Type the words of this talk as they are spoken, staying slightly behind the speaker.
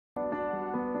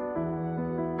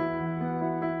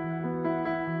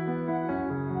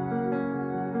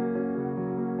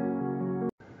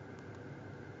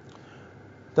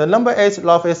The number 8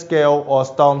 northeast gale or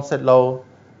storm signal,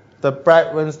 the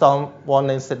black windstorm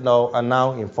warning signal are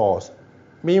now in force.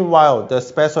 Meanwhile, the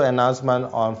special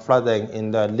announcement on flooding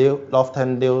in the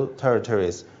northern New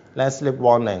Territories, landslip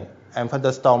warning, and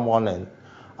thunderstorm warning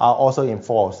are also in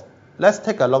force. Let's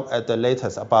take a look at the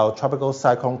latest about Tropical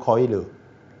Cyclone Koilu.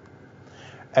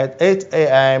 At 8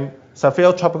 a.m.,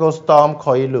 severe tropical storm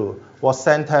Koilu was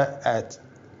centered at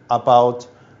about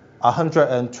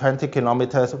 120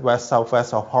 kilometers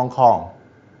west-southwest of Hong Kong.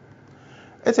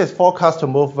 It is forecast to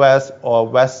move west or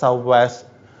west-southwest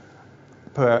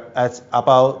at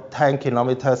about 10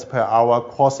 kilometers per hour,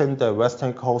 crossing the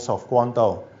western coast of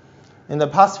Guangdong. In the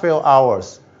past few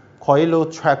hours,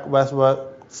 Koilu tracked westward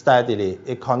steadily.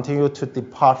 It continued to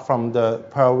depart from the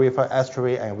Pearl River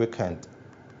estuary and weakened.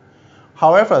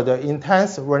 However, the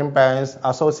intense rain bands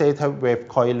associated with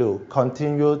Koilu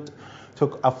continued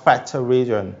to affect the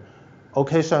region.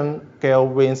 Occasional gale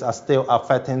winds are still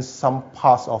affecting some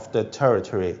parts of the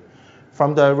territory.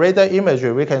 From the radar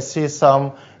imagery, we can see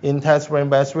some intense rain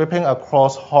bands sweeping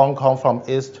across Hong Kong from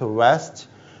east to west,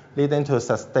 leading to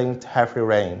sustained heavy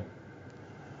rain.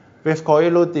 With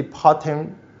Koilu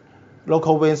departing,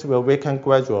 local winds will weaken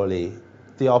gradually.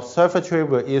 The observatory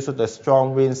will issue the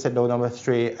strong wind signal number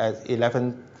 3 at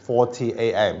 11:40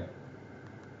 a.m.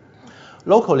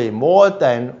 Locally, more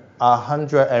than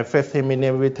 150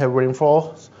 millimeter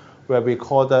rainfalls were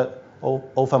recorded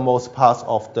over most parts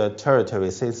of the territory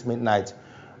since midnight,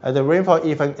 and the rainfall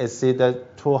even exceeded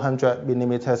 200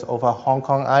 millimeters over Hong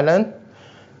Kong Island,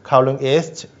 Kowloon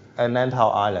East, and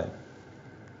Lantau Island.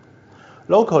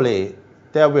 Locally,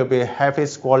 there will be heavy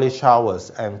squally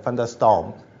showers and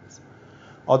thunderstorms.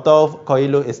 Although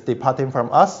Koilu is departing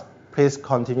from us, please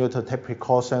continue to take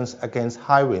precautions against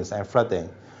high winds and flooding,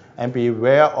 and be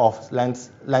aware of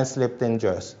landslip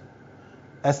dangers.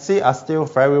 As seas are still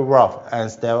very rough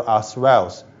and there are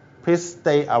swells, please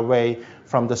stay away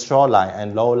from the shoreline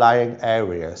and low-lying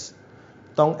areas.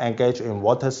 Don't engage in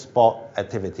water sport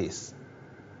activities.